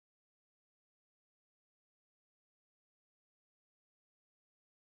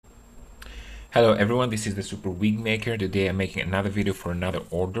Hello everyone, this is the Super Wig Maker. Today I'm making another video for another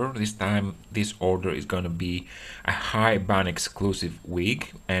order. This time this order is going to be a high bun exclusive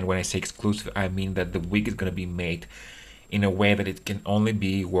wig, and when I say exclusive I mean that the wig is going to be made in a way that it can only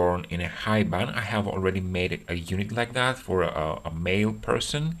be worn in a high bun. I have already made a unit like that for a male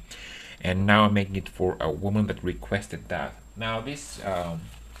person, and now I'm making it for a woman that requested that. Now this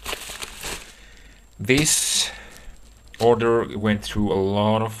order went through a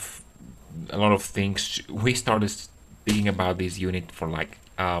lot of things. We started speaking about this unit for like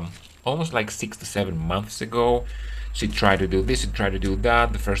almost like 6 to 7 months ago. She tried to do this, she tried to do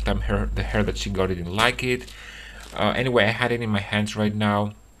that. The first time the hair that she got didn't like it. Anyway, I had it in my hands right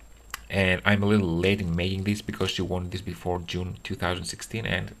now, and I'm a little late in making this because she wanted this before June 2016,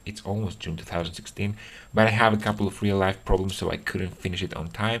 and it's almost June 2016, but I have a couple of real life problems, so I couldn't finish it on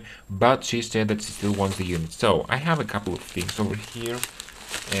time. But she said that she still wants the unit, so I have a couple of things over here.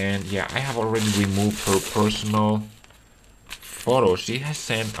 And yeah, I have already removed her personal photo. She has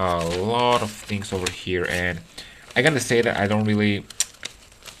sent a lot of things over here, and I gotta say that I don't really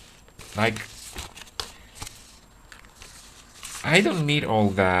like. I don't need all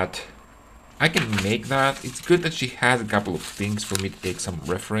that. I can make that. It's good that she has a couple of things for me to take some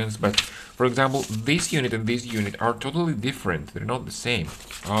reference, but for example, this unit and this unit are totally different. They're not the same,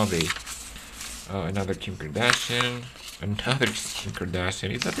 are they? Another Kim Kardashian. Another Kim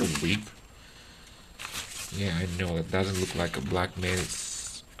Kardashian. Is that a wig? Yeah, I know that doesn't look like a black man.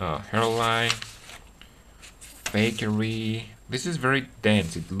 It's hairline, fakery. This is very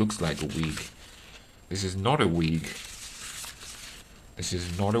dense. It looks like a wig. This is not a wig. This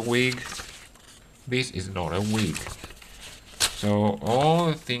is not a wig. This is not a wig. So all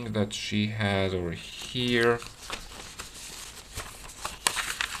the things that she has over here,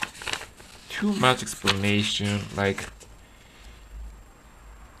 too much explanation. Like,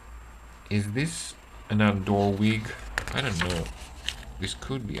 is this an outdoor wig? I don't know. This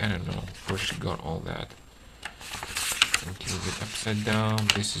could be. I don't know where she got all that. Okay, it upside down.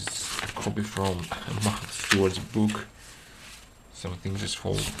 This is a copy from Mark Stewart's book. Something just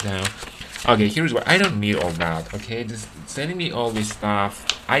falls down. Okay, here's what I don't need all that. Okay, just sending me all this stuff.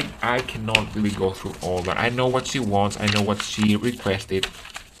 I cannot really go through all that. I know what she wants. I know what she requested,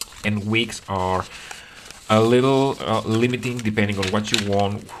 and wigs are a little limiting depending on what you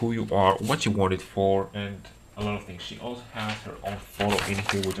want, who you are, what you want it for, and a lot of things. She also has her own photo in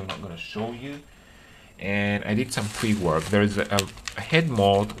here, which I'm not gonna show you. And I did some pre-work. There's a head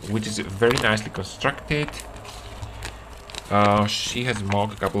mold which is very nicely constructed. She has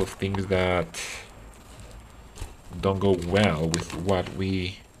marked a couple of things that don't go well with what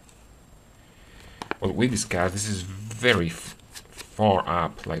we discussed. This is very far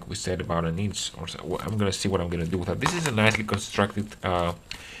up, like we said, about an inch or so. Well, I'm gonna see what I'm gonna do with that. This is a nicely constructed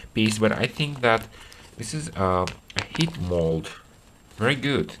piece, but I think that this is a heat mold. Very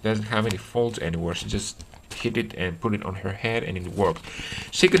good. Doesn't have any folds anywhere. She just hit it and put it on her head, and it worked.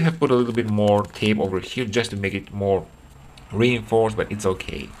 She could have put a little bit more tape over here just to make it more reinforced, but it's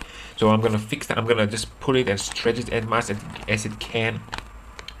okay. So I'm gonna fix that. I'm gonna just put it and stretch it as much as it can,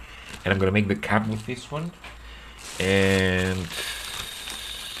 and I'm gonna make the cap with this one. And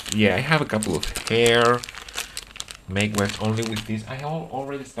yeah, I have a couple of hair. Make wefts only with this. I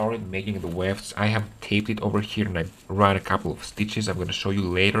already started making the wefts. I have taped it over here, and I ran a couple of stitches. I'm going to show you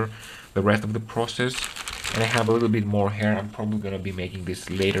later the rest of the process. And I have a little bit more hair. I'm probably going to be making this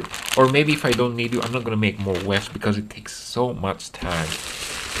later, or maybe if I don't need to, I'm not going to make more wefts because it takes so much time.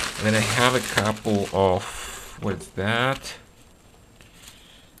 And then I have a couple of, what's that?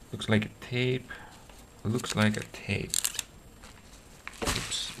 Looks like a tape. Looks like a tape.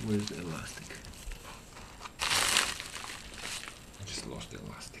 Oops, where's the elastic? Lost the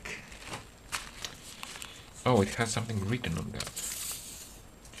elastic. Oh, it has something written on that.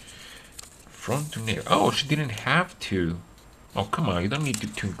 Front to nail. Oh, she didn't have to. Oh, come on, you don't need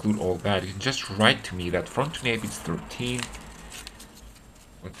to include all that. You can just write to me that front to nape is 13.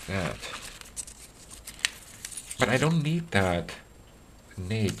 What's that? But I don't need that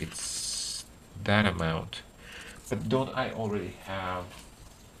nape. It's that amount. But don't I already have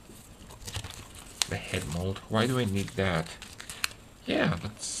the head mold? Why do I need that? Yeah,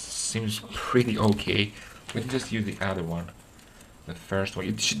 that seems pretty okay. We can just use the other one, the first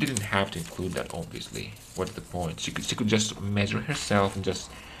one. She didn't have to include that, obviously. What's the point? She could just measure herself and just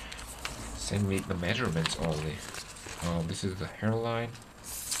send me the measurements only. Oh, this is the hairline.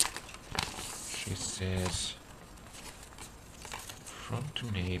 She says front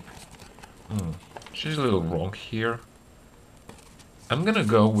to nape. She's a little wrong here. I'm gonna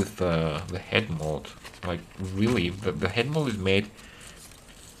go with the head mold. Like, really, the head mold is made.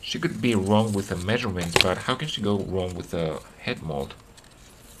 She could be wrong with the measurements, but how can she go wrong with the head mold?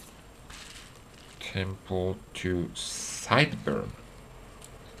 Temple to sideburn.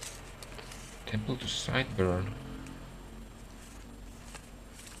 Temple to sideburn.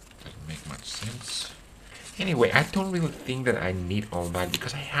 Doesn't make much sense. Anyway, I don't really think that I need all that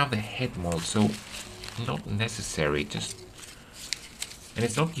because I have the head mold, so not necessary. Just, and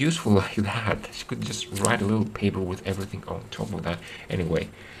it's not useful like that. She could just write a little paper with everything on top of that. Anyway,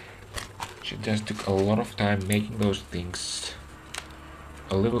 she just took a lot of time making those things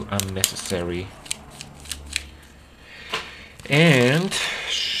a little unnecessary. And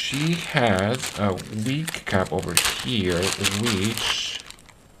she has a wig cap over here, which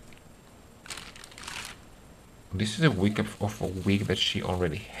this is a wig cap of a wig that she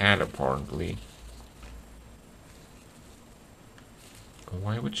already had apparently.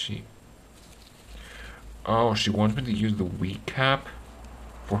 Why would she? Oh, she wants me to use the wig cap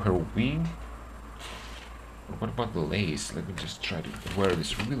for her wig? What about the lace? Let me just try to wear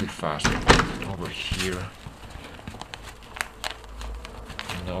this really fast over here.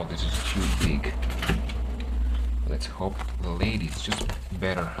 No, this is too big. Let's hope the lady is just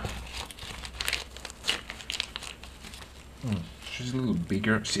better. She's a little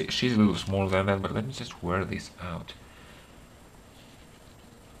bigger. She's a little smaller than that, but let me just wear this out.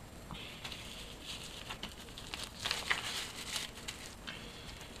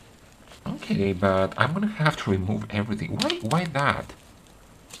 Okay, but I'm gonna have to remove everything. Why that?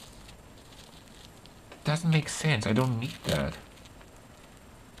 That doesn't make sense. I don't need that.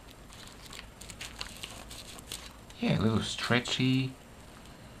 Yeah, a little stretchy.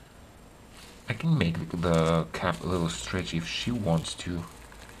 I can make the cap a little stretchy if she wants to.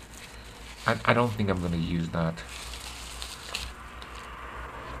 I don't think I'm gonna use that.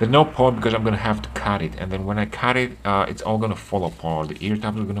 There's no point because I'm gonna have to cut it, and then when I cut it, it's all gonna fall apart. The ear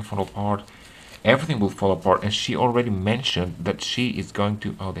tabs are gonna fall apart. Everything will fall apart, and she already mentioned that she is going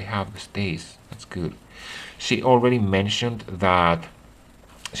to... Oh, they have the stays. That's good. She already mentioned that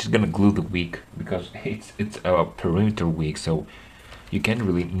she's gonna glue the wig because it's a perimeter wig, so you can't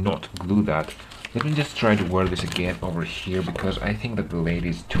really not glue that. Let me just try to wear this again over here because I think that the lady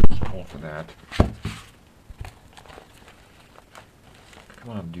is too small for that. Come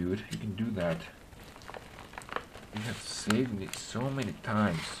on, dude, you can do that. You have saved me so many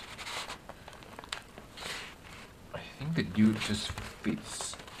times. I think the dude just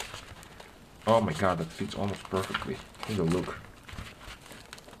fits. Oh my god, that fits almost perfectly. Take a look.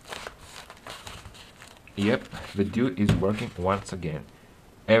 Yep, the dude is working once again.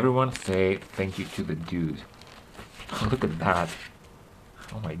 Everyone say thank you to the dude. Look at that.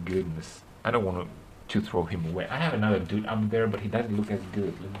 Oh my goodness. I don't want to throw him away. I have another dude up there, but he doesn't look as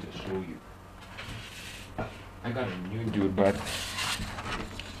good. Let me just show you. I got a new dude, but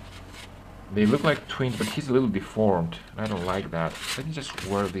they look like twins, but he's a little deformed. I don't like that. Let me just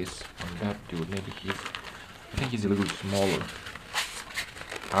wear this on that dude. Maybe I think he's a little smaller.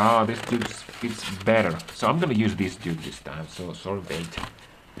 Ah, this dude fits better. So I'm gonna use this dude this time. So sorry, bait.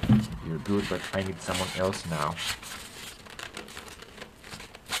 You're good, but I need someone else now.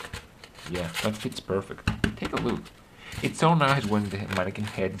 Yeah, that fits perfect. Take a look. It's so nice when the mannequin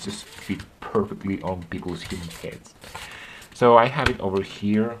heads just fit perfectly on people's human heads. So I have it over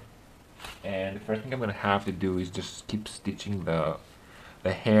here, and the first thing I'm gonna have to do is just keep stitching the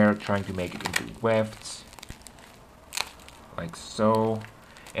hair, trying to make it into wefts, like so.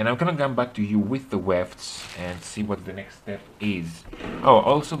 And I'm gonna come back to you with the wefts and see what the next step is. Oh,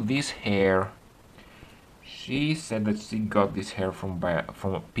 also this hair. She said that she got this hair from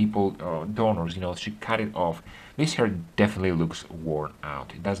people, donors. You know, she cut it off. This hair definitely looks worn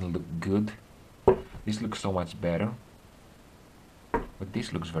out. It doesn't look good. This looks so much better, but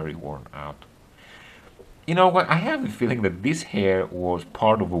this looks very worn out. You know what? I have a feeling that this hair was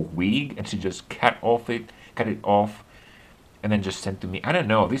part of a wig, and she just cut it off, and then just sent to me. I don't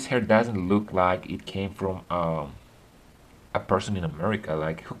know. This hair doesn't look like it came from a person in America.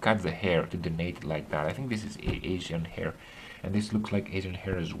 Like, who cuts the hair to donate it like that? I think this is Asian hair, and this looks like Asian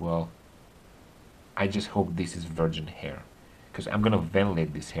hair as well. I just hope this is virgin hair, because I'm gonna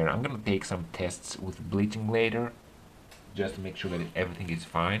ventilate this hair. I'm gonna take some tests with bleaching later, just to make sure that everything is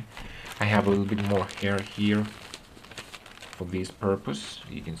fine. I have a little bit more hair here for this purpose.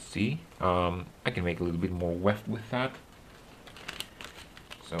 You can see I can make a little bit more weft with that.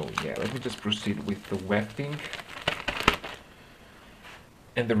 So yeah, let me just proceed with the wefting,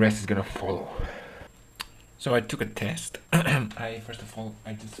 and the rest is gonna follow. So I took a test. First of all,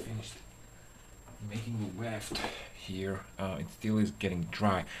 I just finished making the weft here. It still is getting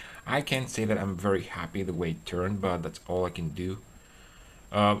dry. I can't say that I'm very happy the way it turned, but that's all I can do.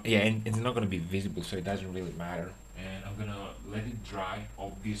 Yeah, and it's not gonna be visible, so it doesn't really matter. And I'm gonna let it dry,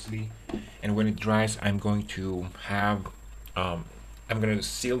 obviously. And when it dries, I'm going to have, I'm gonna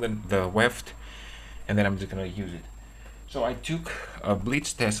seal the weft, and then I'm just gonna use it. So I took a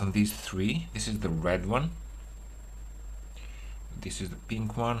bleach test on these three. This is the red one. This is the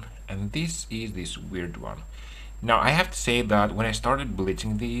pink one, and this is this weird one. Now I have to say that when I started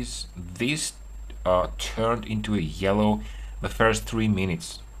bleaching these, this turned into a yellow the first 3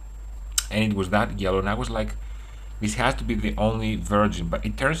 minutes, and it was that yellow, and I was like, this has to be the only virgin, but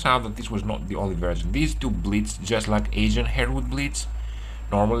it turns out that this was not the only virgin. These two bleach just like Asian hair would bleach.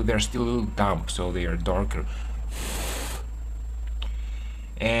 Normally they're still a little damp, so they are darker.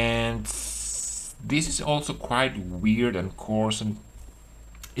 And this is also quite weird and coarse, and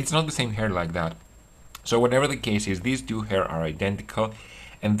it's not the same hair like that. So whatever the case is, these two hair are identical,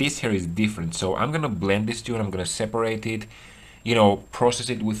 and this hair is different. So I'm gonna blend these two, and I'm gonna separate it, you know, process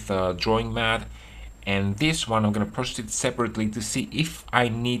it with drawing mat, and this one I'm gonna process it separately to see if I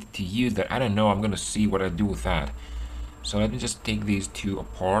need to use that. I don't know. I'm gonna see what I do with that. So let me just take these two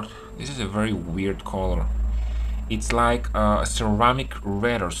apart. This is a very weird color. It's like a ceramic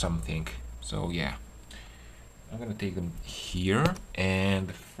red or something. So yeah, I'm gonna take them here, and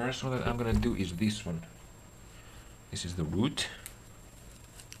the first one that I'm gonna do is this one. This is the root.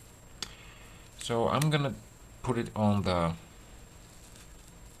 So I'm gonna put it on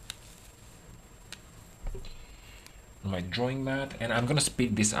my drawing mat, and I'm gonna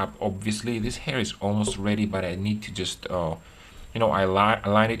speed this up. Obviously this hair is almost ready, but I need to just you know,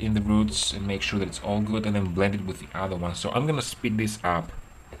 align it in the roots and make sure that it's all good, and then blend it with the other one. So I'm gonna speed this up.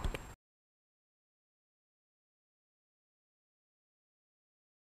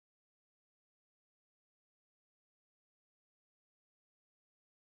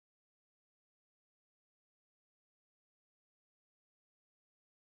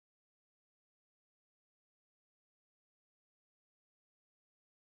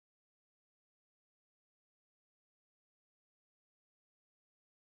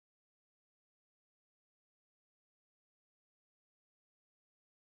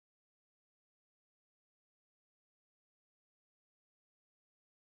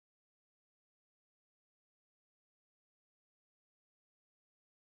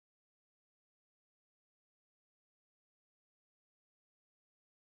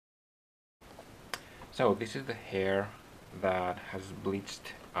 So this is the hair that has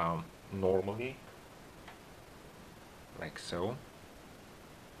bleached normally, like so,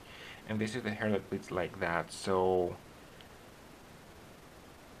 and this is the hair that bleached like that. So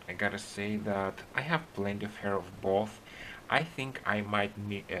I gotta say that I have plenty of hair of both. I think I might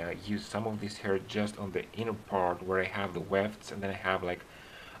use some of this hair just on the inner part where I have the wefts, and then I have like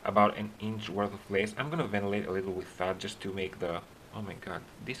about an inch worth of lace. I'm gonna ventilate a little with that just to make the, oh my god,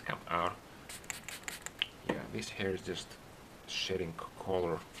 this come out. Yeah, this hair is just shedding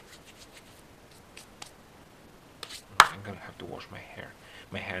color. I'm gonna have to wash my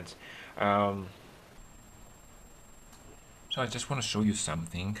hands. Um, so I just want to show you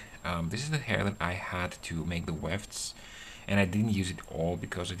something. This is the hair that I had to make the wefts, and I didn't use it all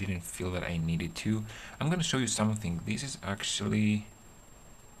because I didn't feel that I needed to. I'm gonna show you something. This is actually,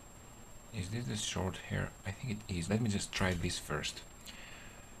 is this the short hair? I think it is. Let me just try this first.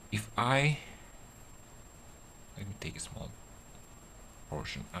 If I, let me take a small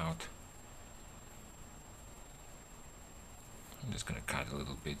portion out. I'm just gonna cut a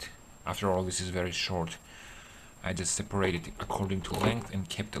little bit. After all, this is very short. I just separated it according to length and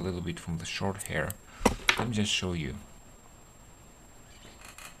kept a little bit from the short hair. Let me just show you.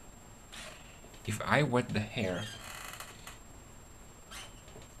 If I wet the hair,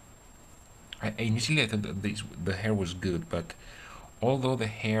 initially I thought that the hair was good, but although the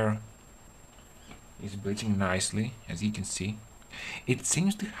hair is bleaching nicely, as you can see, it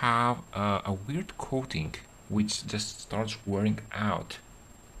seems to have a weird coating which just starts wearing out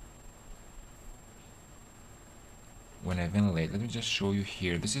when I ventilate. Let me just show you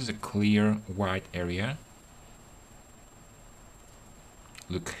here. This is a clear white area.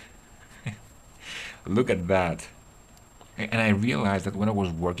 Look. Look at that. And I realized that when I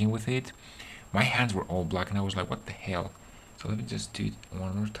was working with it, my hands were all black, and I was like, what the hell? So let me just do it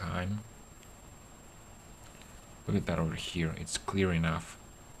one more time. Look at that over here. It's clear enough.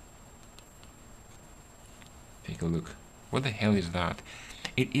 Take a look. What the hell is that?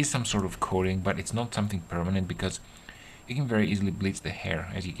 It is some sort of coating, but it's not something permanent because you can very easily bleach the hair,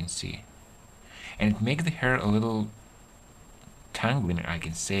 as you can see. And it makes the hair a little tangling, I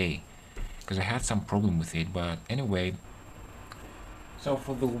can say, because I had some problem with it. But anyway, so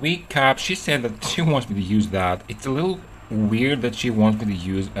for the wig cap, she said that she wants me to use that. It's a little weird that she wants me to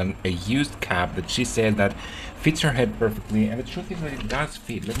use a used cap that she said that fits her head perfectly, and the truth is that it does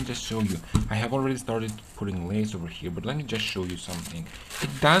fit. Let me just show you. I have already started putting lace over here, but let me just show you something. It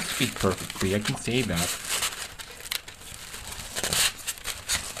does fit perfectly, I can say that.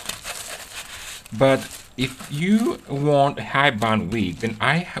 But if you want a high bun wig, then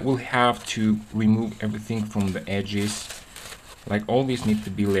I will have to remove everything from the edges. Like all these need to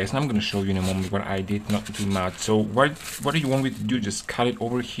be lace, and I'm gonna show you in a moment what I did, not too much. So what do you want me to do? Just cut it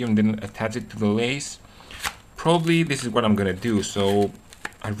over here and then attach it to the lace? Probably this is what I'm gonna do. So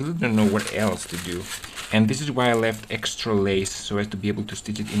I really don't know what else to do. And this is why I left extra lace, so as to be able to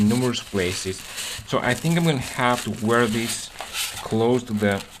stitch it in numerous places. So I think I'm gonna have to wear this close to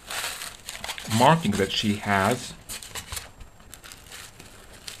the marking that she has,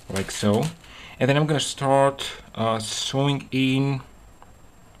 like so. And then I'm gonna start sewing in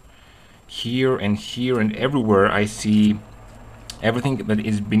here and everywhere I see everything that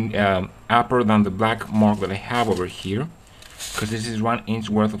is been upper than the black mark that I have over here, because this is 1 inch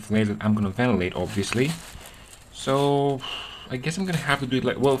worth of lace that I'm gonna ventilate, obviously. So I guess I'm gonna have to do it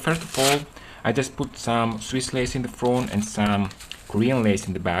like, well, first of all, I just put some Swiss lace in the front and some Korean lace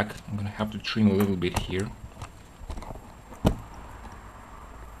in the back. I'm gonna have to trim a little bit here.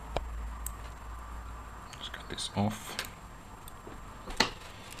 Just cut this off.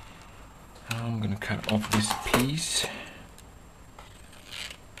 I'm gonna cut off this piece.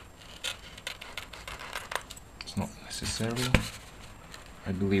 It's not necessary.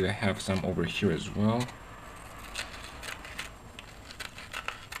 I believe I have some over here as well.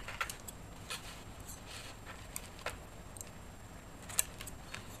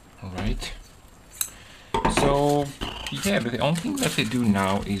 Alright. So yeah, the only thing left to do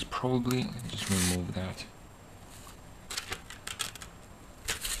now is probably just remove that.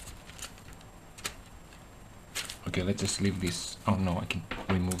 Okay, let's just leave this. Oh no, I can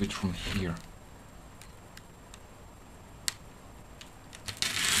remove it from here.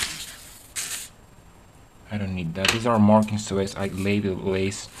 I don't need that. These are markings so as I lay the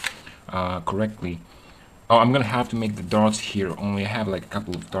lace correctly. Oh, I'm gonna have to make the darts here. Only I have like a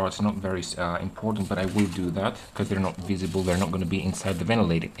couple of darts, not very important, but I will do that because they're not visible. They're not gonna be inside the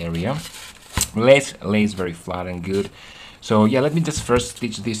ventilated area. Lace lays very flat and good. So yeah, let me just first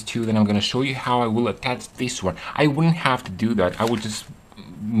stitch these two, then I'm gonna show you how I will attach this one. I wouldn't have to do that. I would just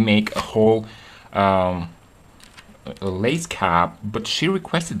make a whole a lace cap, but she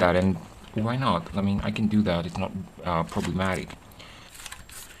requested that, and why not? I mean, I can do that. It's not problematic.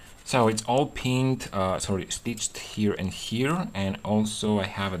 So it's all pinned, stitched here, and also I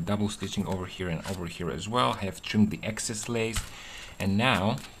have a double stitching over here and over here as well. I have trimmed the excess lace, and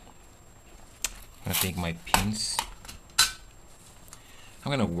now I'm gonna take my pins.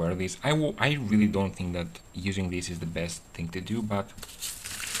 I'm gonna wear these. I really don't think that using this is the best thing to do, but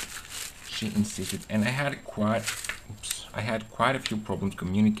she insisted, and I had quite a few problems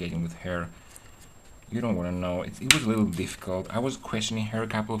communicating with her. You don't want to know. It was a little difficult. I was questioning her a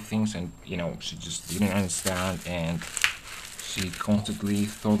couple of things, and you know, she just didn't understand, and she constantly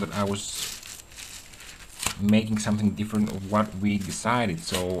thought that I was making something different of what we decided.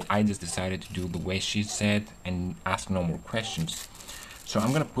 So I just decided to do the way she said and ask no more questions. So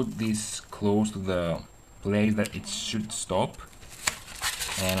I'm gonna put this close to the place that it should stop,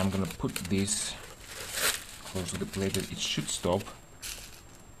 and I'm gonna put this close to the place that it should stop.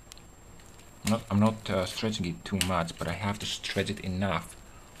 I'm not stretching it too much, but I have to stretch it enough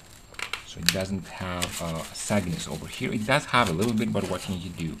so it doesn't have sagginess over here. It does have a little bit, but what can you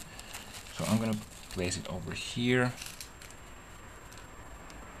do? So I'm gonna place it over here.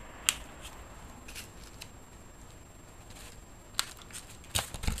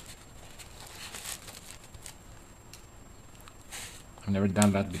 I've never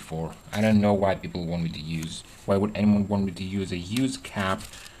done that before. I don't know why people want me to use. Why would anyone want me to use a used cap?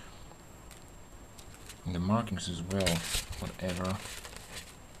 And the markings as well, whatever.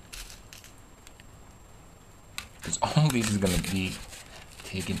 Because all this is gonna be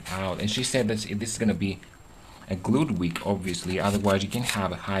taken out, and she said that this is gonna be a glued wig, obviously. Otherwise, you can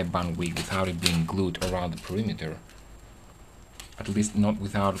have a high bun wig without it being glued around the perimeter. At least not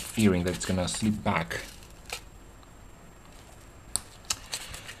without fearing that it's gonna slip back.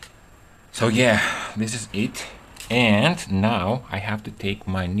 So yeah, this is it. And now I have to take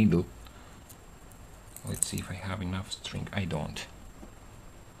my needle. Let's see if I have enough string. I don't.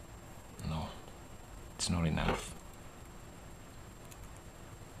 No, it's not enough.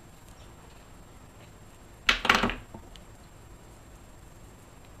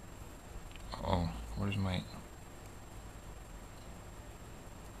 Oh, where's my...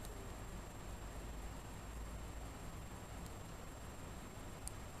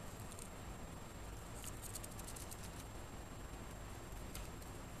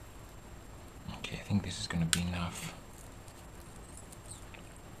 think this is gonna be enough.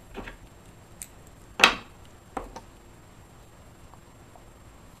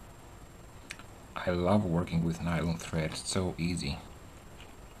 I love working with nylon thread, it's so easy.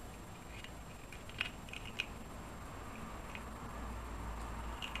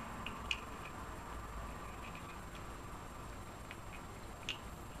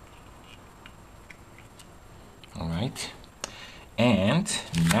 Alright, and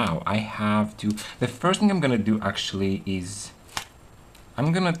now I have to, the first thing I'm gonna do actually is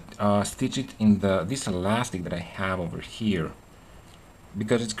I'm gonna stitch it in this elastic that I have over here,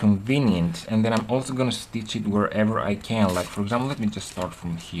 because it's convenient, and then I'm also gonna stitch it wherever I can. Like, for example, let me just start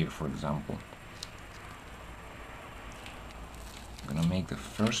from here, for example. I'm gonna make the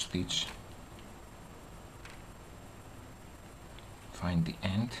first stitch, find the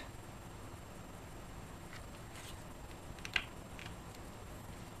end,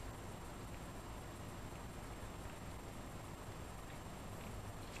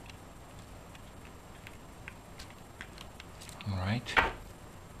 all right.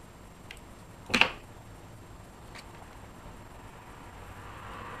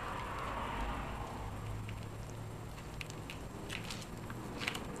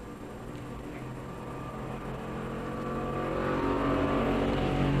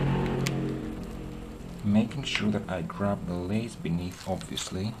 Making sure that I grab the lace beneath,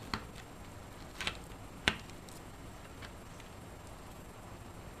 obviously.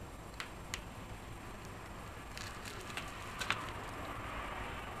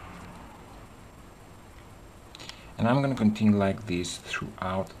 And I'm going to continue like this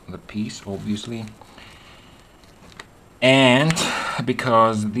throughout the piece, obviously. And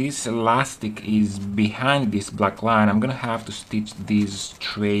because this elastic is behind this black line, I'm going to have to stitch these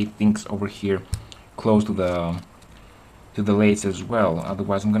straight things over here close to the lace as well.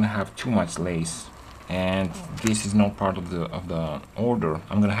 Otherwise, I'm going to have too much lace. And this is not part of the order.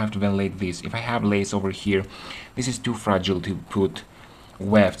 I'm going to have to ventilate this. If I have lace over here, this is too fragile to put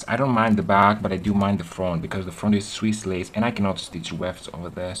wefts. I don't mind the back, but I do mind the front because the front is Swiss lace and I cannot stitch wefts over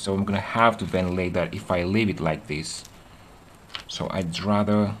there, so I'm gonna have to ventilate that if I leave it like this. So I'd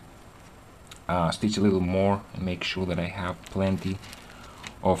rather stitch a little more and make sure that I have plenty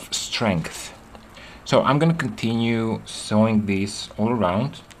of strength. So I'm gonna continue sewing this all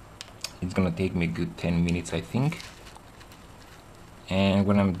around. It's gonna take me a good 10 minutes, I think, and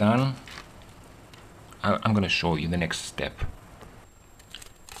when I'm done, I'm gonna show you the next step.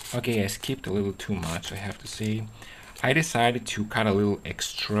 Okay, I skipped a little too much, I have to say. I decided to cut a little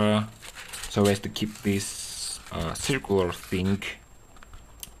extra so as to keep this circular thing,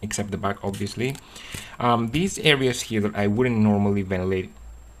 except the back, obviously. These areas here that I wouldn't normally ventilate,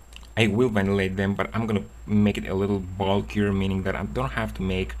 I will ventilate them, but I'm gonna make it a little bulkier, meaning that I don't have to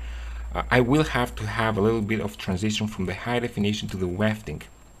make, I will have to have a little bit of transition from the high definition to the wefting.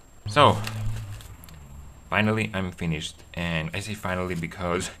 So, finally, I'm finished, and I say finally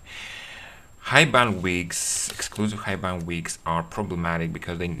because high band wigs, exclusive high band wigs, are problematic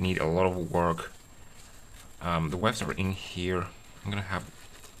because they need a lot of work. The wefts are in here. I'm gonna have,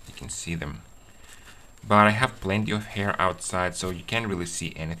 you can see them, but I have plenty of hair outside, so you can't really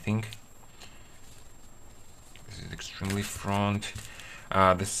see anything. This is extremely front.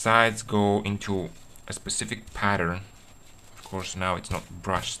 The sides go into a specific pattern. Of course, now it's not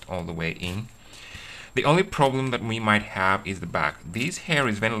brushed all the way in. The only problem that we might have is the back. This hair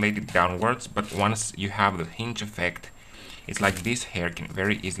is ventilated downwards, but once you have the hinge effect, it's like this hair can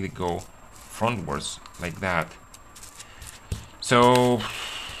very easily go frontwards, like that. So,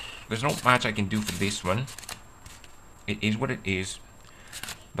 there's not much I can do for this one. It is what it is.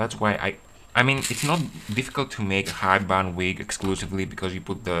 That's why I mean, it's not difficult to make a high band wig exclusively because you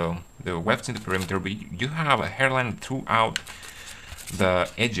put the wefts in the perimeter, but you have a hairline throughout the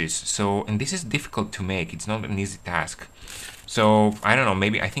edges, so, and this is difficult to make. It's not an easy task. So I don't know,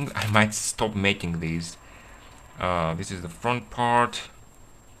 maybe I think I might stop making these. This is the front part.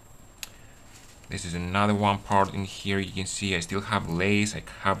 This is another one part in here. You can see I still have lace. I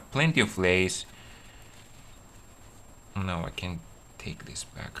have plenty of lace. No, I can't take this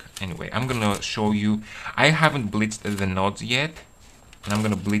back. Anyway, I'm gonna show you. I haven't bleached the knots yet, and I'm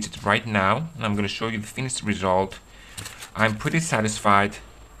gonna bleach it right now, and I'm gonna show you the finished result. I'm pretty satisfied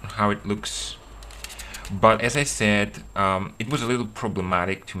with how it looks, but as I said, it was a little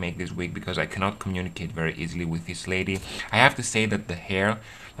problematic to make this wig because I cannot communicate very easily with this lady. I have to say that the hair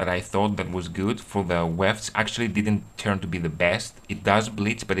that I thought that was good for the wefts actually didn't turn to be the best. It does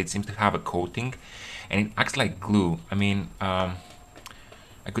bleach, but it seems to have a coating and it acts like glue. I mean,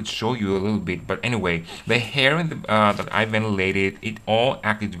 I could show you a little bit, but anyway, the hair in the, that I ventilated, it all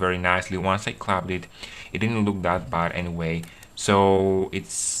acted very nicely. Once I clapped it, it didn't look that bad anyway, so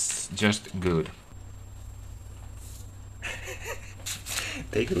it's just good.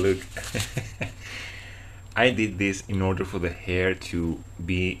 Take a look. I did this in order for the hair to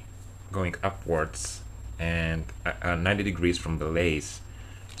be going upwards and 90 degrees from the lace,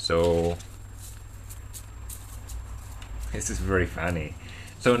 so this is very funny.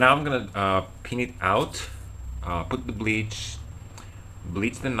 So now I'm gonna pin it out, put the bleach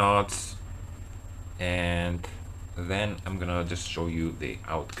the knots, and then I'm gonna just show you the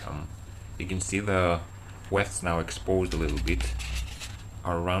outcome. You can see the wefts now exposed a little bit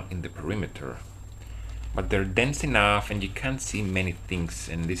around in the perimeter, but they're dense enough and you can't see many things,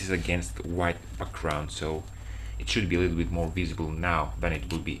 and this is against the white background, so it should be a little bit more visible now than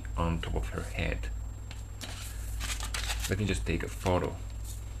it will be on top of her head. Let me just take a photo.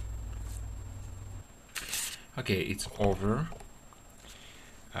 Okay, it's over.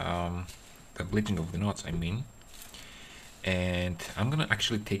 The bleaching of the knots, I mean. And I'm gonna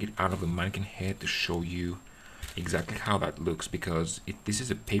actually take it out of the mannequin head to show you exactly how that looks, because this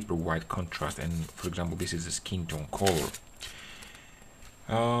is a paper white contrast, and for example this is a skin tone color.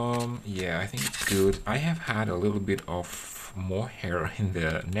 Yeah, I think it's good. I have had a little bit of more hair in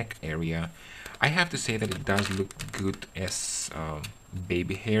the neck area. I have to say that it does look good as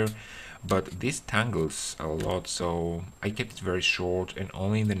baby hair, but this tangles a lot, so I kept it very short and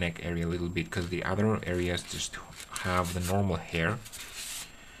only in the neck area a little bit, because the other areas just have the normal hair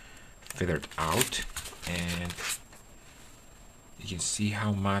feathered out. And you can see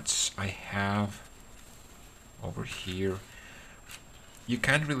how much I have over here. You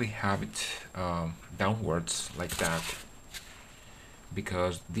can't really have it downwards like that,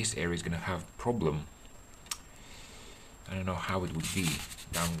 because this area is gonna have problem. I don't know how it would be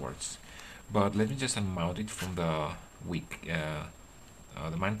downwards, but let me just unmount it from the wig,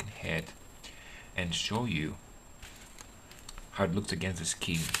 the mannequin head, and show you how it looks against the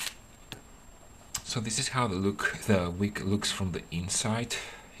skin. So this is how the wig looks from the inside.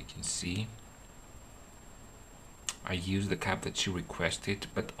 You can see I used the cap that she requested,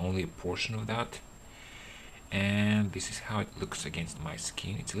 but only a portion of that. And this is how it looks against my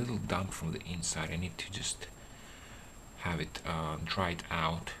skin. It's a little damp from the inside. I need to just have it dried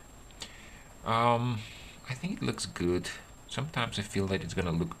out. I think it looks good. Sometimes I feel that it's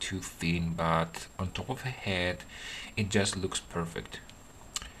gonna look too thin, but on top of her head it just looks perfect.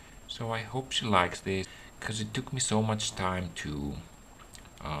 So I hope she likes this, because it took me so much time to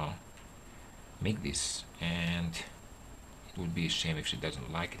make this, and it would be a shame if she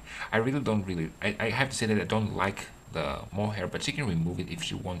doesn't like it. I really don't I have to say that I don't like the mohair, but she can remove it if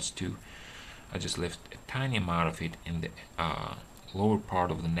she wants to. I just left a tiny amount of it in the lower part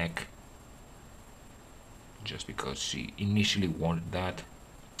of the neck, just because she initially wanted that.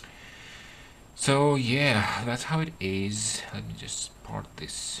 So yeah, that's how it is. Let me just part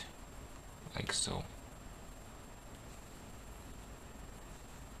this like so.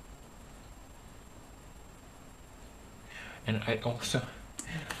 And I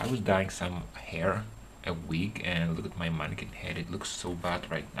was dyeing some hair, a wig, and look at my mannequin head. It looks so bad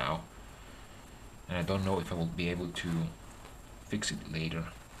right now, and I don't know if I will be able to fix it later.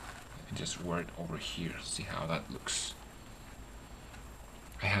 Let me just wear it over here, see how that looks.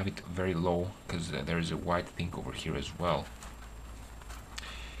 I have it very low because there is a white thing over here as well.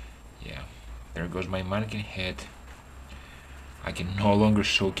 Yeah, there goes my mannequin head. I can no longer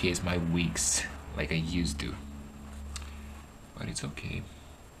showcase my wigs like I used to, but it's okay.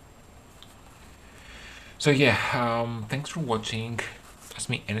 So yeah, thanks for watching. Ask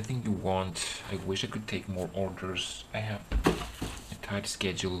me anything you want. I wish I could take more orders. I have a tight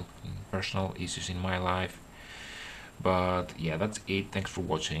schedule and personal issues in my life. But yeah, that's it. Thanks for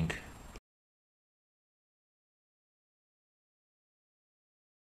watching.